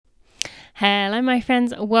Hello, my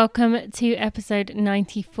friends. Welcome to episode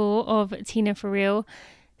 94 of Tina for Real.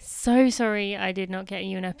 So sorry I did not get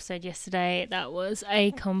you an episode yesterday. That was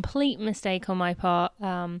a complete mistake on my part.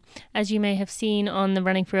 As you may have seen on the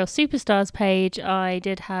Running for Real Superstars page, I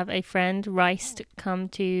did have a friend, Rice, come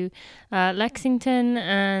to Lexington,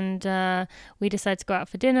 and we decided to go out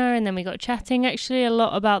for dinner, and then we got chatting actually a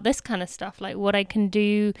lot about this kind of stuff, like what I can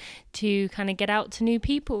do to kind of get out to new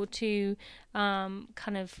people, to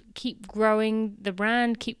kind of keep growing the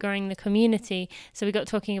brand, keep growing the community. So we got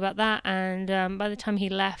talking about that, and by the time he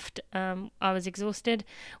left, I was exhausted,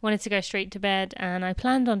 wanted to go straight to bed, and I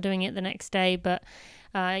planned on doing it the next day, but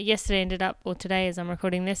yesterday or today as I'm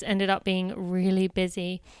recording this, ended up being really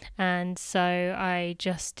busy, and so I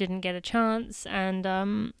just didn't get a chance, and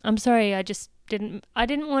I'm sorry, I didn't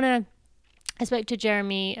want to. I spoke to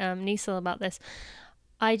Jeremy Niesel about this.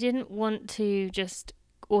 I didn't want to just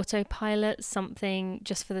autopilot something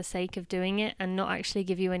just for the sake of doing it and not actually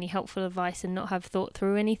give you any helpful advice and not have thought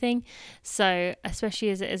through anything. So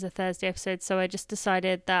especially as it is a Thursday episode, so I just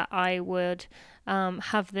decided that I would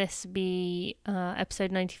have this be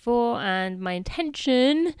episode 94, and my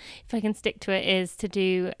intention, if I can stick to it, is to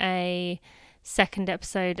do a second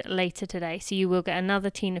episode later today. So you will get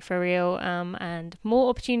another Tina for Real, and more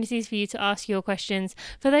opportunities for you to ask your questions.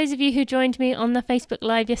 For those of you who joined me on the Facebook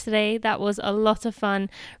Live yesterday, that was a lot of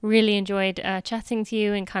fun. Really enjoyed chatting to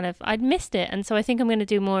you, and I'd missed it, and so I think I'm going to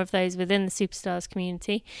do more of those within the Superstars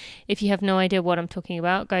community. If you have no idea what I'm talking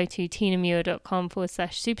about, go to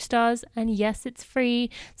tinamuir.com/superstars, and yes, it's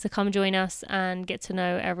free, so come join us and get to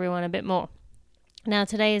know everyone a bit more. Now,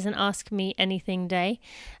 today is an Ask Me Anything day,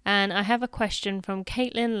 and I have a question from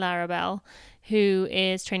Caitlin Larabelle, who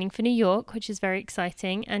is training for New York, which is very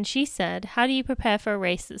exciting, and she said, how do you prepare for a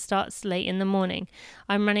race that starts late in the morning?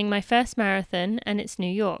 I'm running my first marathon, and it's New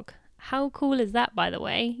York. How cool is that, by the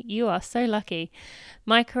way? You are so lucky.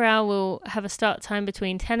 My corral will have a start time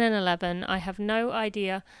between 10 and 11. I have no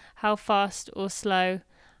idea how fast or slow.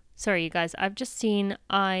 Sorry, you guys, I've just seen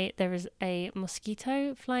there is a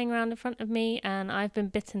mosquito flying around in front of me, and I've been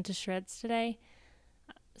bitten to shreds today.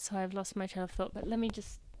 So I've lost my train of thought, but let me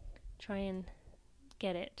just try and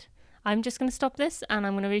get it. I'm just going to stop this, and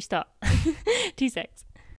I'm going to restart. 2 seconds.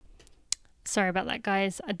 Sorry about that,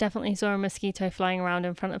 guys. I definitely saw a mosquito flying around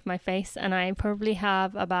in front of my face, and I probably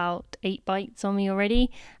have about 8 bites on me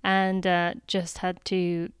already, and just had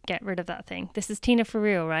to get rid of that thing. This is Tina for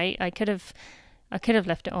Real, right? I could have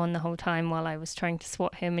left it on the whole time while I was trying to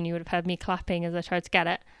swat him, and you would have heard me clapping as I tried to get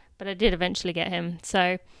it, but I did eventually get him.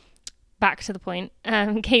 So back to the point.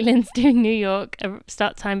 Caitlin's doing New York, a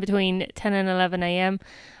start time between 10 and 11 a.m.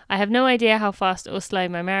 I have no idea how fast or slow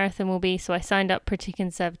my marathon will be, so I signed up pretty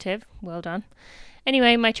conservative. Well done.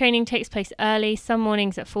 Anyway, my training takes place early, some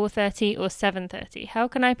mornings at 4:30 or 7:30. How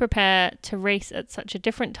can I prepare to race at such a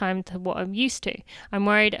different time to what I'm used to? I'm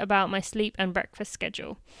worried about my sleep and breakfast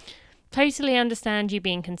schedule. Totally understand you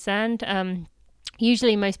being concerned.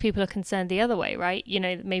 Usually most people are concerned the other way, right? You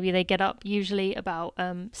know, maybe they get up usually about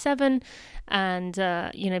 7, and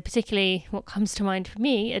particularly what comes to mind for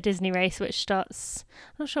me, a Disney race which starts,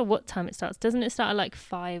 I'm not sure what time it starts. Doesn't it start at like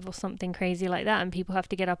 5 or something crazy like that, and people have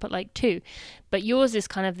to get up at like 2? But yours is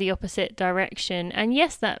kind of the opposite direction, and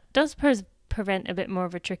yes, that does prevent a bit more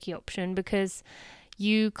of a tricky option, because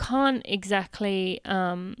you can't exactly,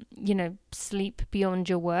 sleep beyond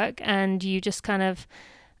your work, and you just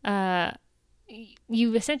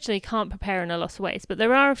you essentially can't prepare in a lot of ways. But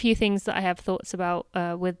there are a few things that I have thoughts about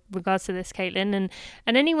with regards to this, Caitlin, and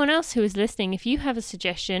anyone else who is listening. If you have a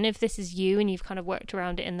suggestion, if this is you and you've kind of worked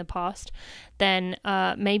around it in the past, then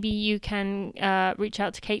maybe you can reach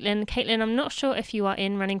out to Caitlin. Caitlin, I'm not sure if you are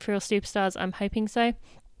in Running for Real Superstars. I'm hoping so.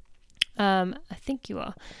 I think you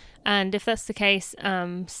are. And if that's the case,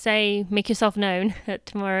 make yourself known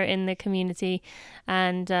tomorrow in the community,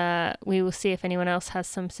 and we will see if anyone else has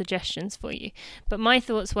some suggestions for you. But my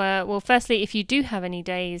thoughts were, well, firstly, if you do have any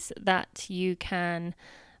days that you can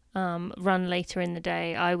run later in the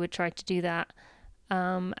day, I would try to do that,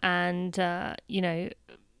 and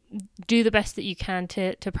do the best that you can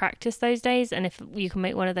to practice those days. And if you can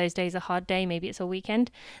make one of those days a hard day, maybe it's a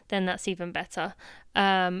weekend, then that's even better.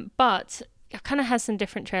 But it kind of has some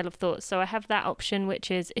different trail of thoughts. So I have that option,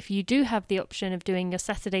 which is if you do have the option of doing your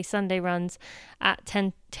Saturday, Sunday runs at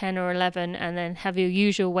 10 or 11, and then have your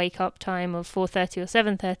usual wake up time of 4:30 or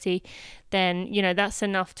 7:30, then, that's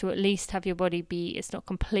enough to at least have your body it's not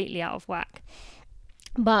completely out of whack.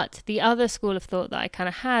 But the other school of thought that I kind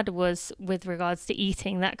of had was with regards to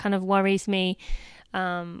eating. That kind of worries me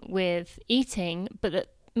with eating, but that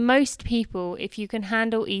most people, if you can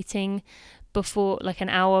handle eating before, like an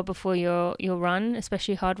hour before your run,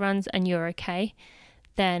 especially hard runs, and you're okay,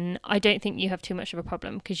 then I don't think you have too much of a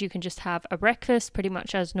problem, because you can just have a breakfast pretty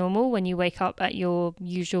much as normal when you wake up at your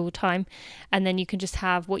usual time, and then you can just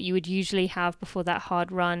have what you would usually have before that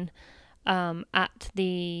hard run at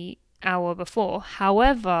the hour before.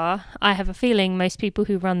 However, I have a feeling most people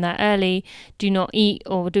who run that early do not eat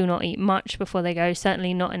much before they go,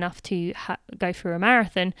 certainly not enough to go through a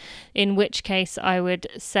marathon, in which case I would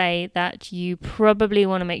say that you probably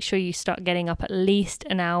want to make sure you start getting up at least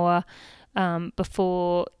an hour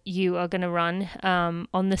before you are going to run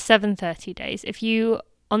on the 7:30 days. If you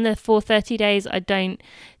on the 4:30 days, I don't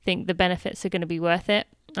think the benefits are going to be worth it.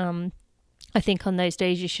 I think on those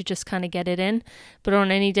days you should just kind of get it in. But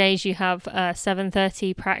on any days you have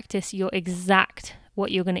 7:30, practice your exact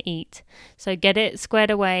what you're going to eat. So get it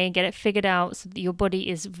squared away, get it figured out so that your body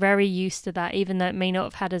is very used to that, even though it may not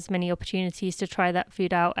have had as many opportunities to try that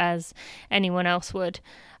food out as anyone else would.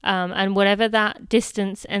 And whatever that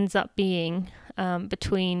distance ends up being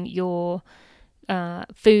between your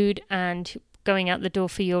food and going out the door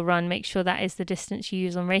for your run, make sure that is the distance you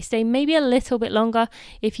use on race day. Maybe a little bit longer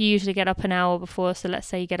if you usually get up an hour before. So let's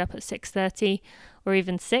say you get up at 6:30 or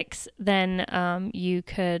even 6, then you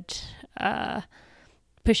could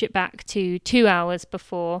push it back to 2 hours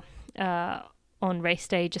before on race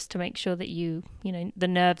day, just to make sure that you know the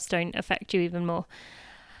nerves don't affect you even more.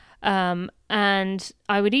 And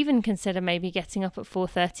I would even consider maybe getting up at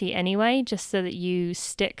 4:30 anyway, just so that you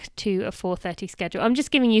stick to a 4:30 schedule. I'm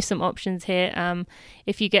just giving you some options here.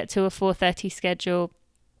 If you get to a 4:30 schedule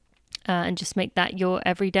and just make that your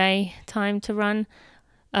everyday time to run,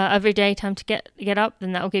 everyday time to get up,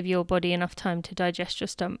 then that will give your body enough time to digest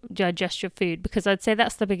your food. Because I'd say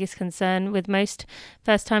that's the biggest concern with most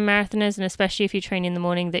first-time marathoners, and especially if you train in the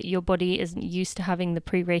morning, that your body isn't used to having the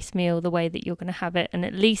pre-race meal the way that you're going to have it, and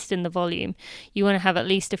at least in the volume. You want to have at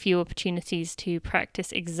least a few opportunities to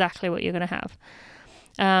practice exactly what you're going to have.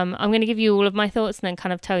 I'm going to give you all of my thoughts and then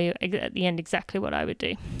kind of tell you at the end exactly what I would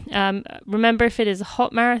do. Remember, if it is a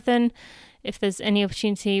hot marathon, if there's any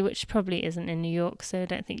opportunity, which probably isn't in New York, so I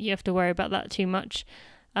don't think you have to worry about that too much.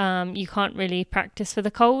 You can't really practice for the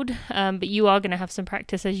cold, but you are going to have some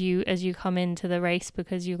practice as you come into the race,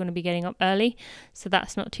 because you're going to be getting up early, so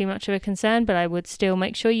that's not too much of a concern. But I would still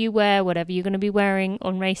make sure you wear whatever you're going to be wearing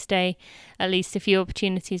on race day, at least a few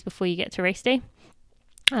opportunities before you get to race day.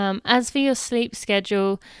 As for your sleep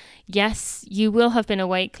schedule, yes, you will have been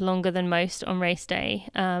awake longer than most on race day.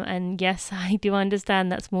 And yes, I do understand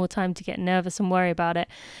that's more time to get nervous and worry about it,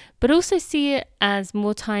 but also see it as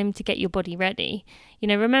more time to get your body ready.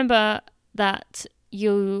 Remember that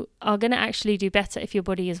you are going to actually do better if your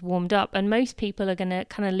body is warmed up, and most people are going to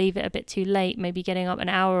kind of leave it a bit too late, maybe getting up an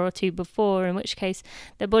hour or two before, in which case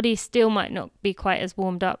their body still might not be quite as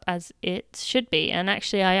warmed up as it should be. And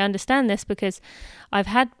actually I understand this because I've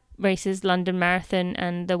had races, London Marathon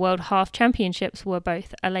and the World Half Championships were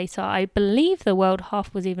both later. I believe the World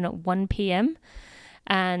Half was even at 1 p.m.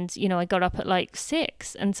 and I got up at like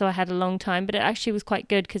 6, and so I had a long time, but it actually was quite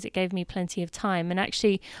good because it gave me plenty of time. And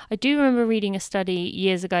actually I do remember reading a study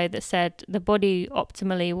years ago that said the body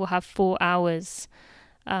optimally will have 4 hours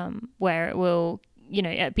where it will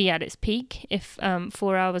be at its peak. If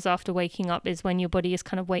 4 hours after waking up is when your body is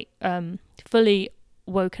kind of fully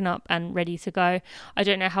woken up and ready to go. I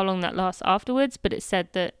don't know how long that lasts afterwards, but it said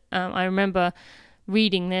that I remember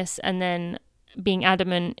reading this and then being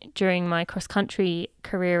adamant during my cross-country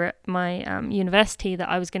career at my university that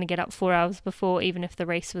I was going to get up 4 hours before, even if the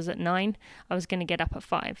race was at 9. I was going to get up at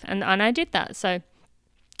 5, and I did that. So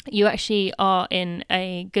you actually are in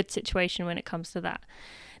a good situation when it comes to that.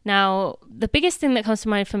 Now, the biggest thing that comes to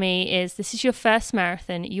mind for me is this is your first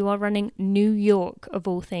marathon. You are running New York, of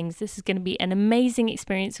all things. This is going to be an amazing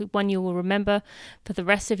experience, one you will remember for the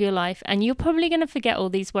rest of your life. And you're probably going to forget all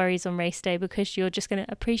these worries on race day, because you're just going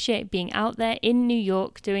to appreciate being out there in New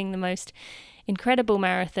York doing the most incredible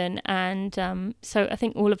marathon. And so I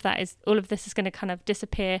think all of this is going to kind of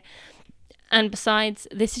disappear. And besides,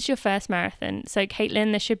 this is your first marathon. So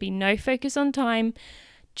Caitlin, there should be no focus on time.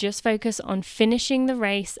 Just focus on finishing the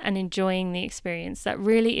race and enjoying the experience. That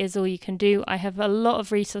really is all you can do. I have a lot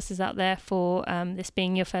of resources out there for this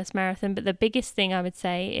being your first marathon, but the biggest thing I would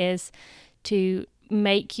say is to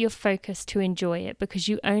make your focus to enjoy it, because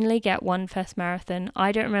you only get one first marathon.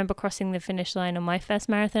 I don't remember crossing the finish line on my first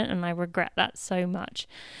marathon, and I regret that so much.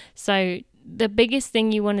 So the biggest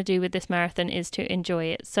thing you want to do with this marathon is to enjoy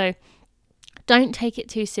it. So don't take it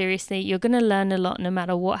too seriously. You're going to learn a lot no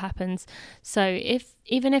matter what happens. So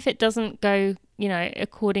even if it doesn't go,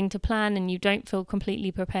 according to plan and you don't feel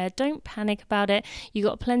completely prepared, don't panic about it. You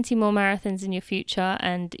got plenty more marathons in your future,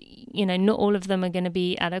 and not all of them are going to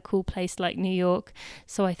be at a cool place like New York.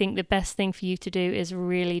 So I think the best thing for you to do is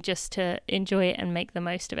really just to enjoy it and make the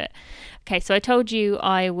most of it. Okay, so I told you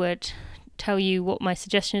I would tell you what my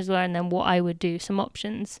suggestions were and then what I would do, some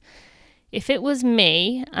options. If it was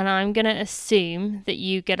me, and I'm going to assume that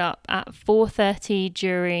you get up at 4:30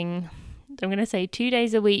 during, I'm going to say 2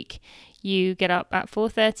 days a week, you get up at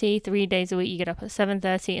 4:30, 3 days a week you get up at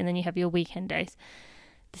 7:30, and then you have your weekend days.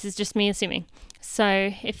 This is just me assuming.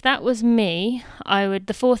 So if that was me, I would,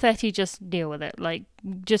 the 4:30, just deal with it. Like,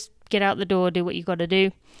 just get out the door, do what you got to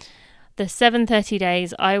do. The 7:30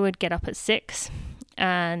 days, I would get up at 6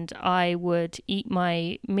 and I would eat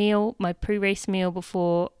my meal, my pre-race meal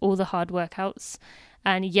before all the hard workouts.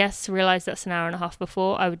 And yes, realize that's an hour and a half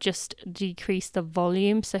before. I would just decrease the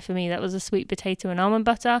volume. So for me, that was a sweet potato and almond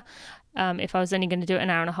butter. If I was only going to do it an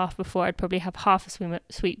hour and a half before, I'd probably have half a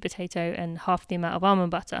sweet potato and half the amount of almond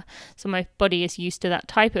butter. So my body is used to that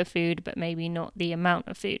type of food, but maybe not the amount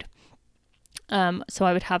of food. So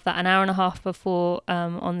I would have that an hour and a half before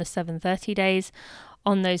on the 7:30 days.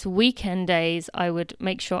 On those weekend days, I would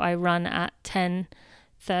make sure I run at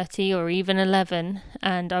 10:30 or even 11,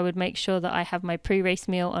 and I would make sure that I have my pre-race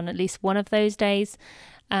meal on at least one of those days,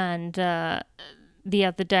 and the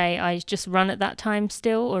other day I just run at that time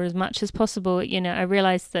still, or as much as possible. I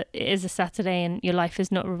realize that it is a Saturday and your life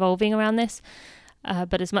is not revolving around this,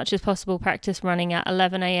 but as much as possible, practice running at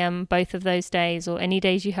 11 a.m. both of those days or any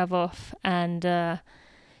days you have off, and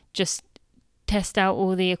just test out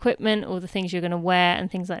all the equipment, all the things you're going to wear and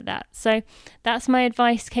things like that. So that's my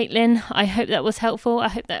advice, Caitlin. I hope that was helpful. I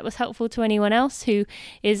hope that was helpful to anyone else who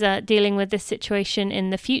is dealing with this situation in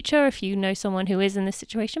the future. If you know someone who is in this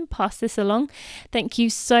situation, pass this along. Thank you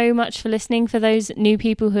so much for listening. For those new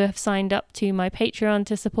people who have signed up to my Patreon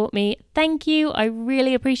to support me, thank you. I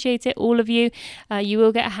really appreciate it, all of you. You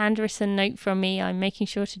will get a handwritten note from me. I'm making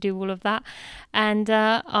sure to do all of that. And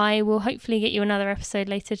I will hopefully get you another episode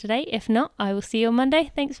later today. If not, I will see you on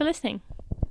Monday. Thanks for listening.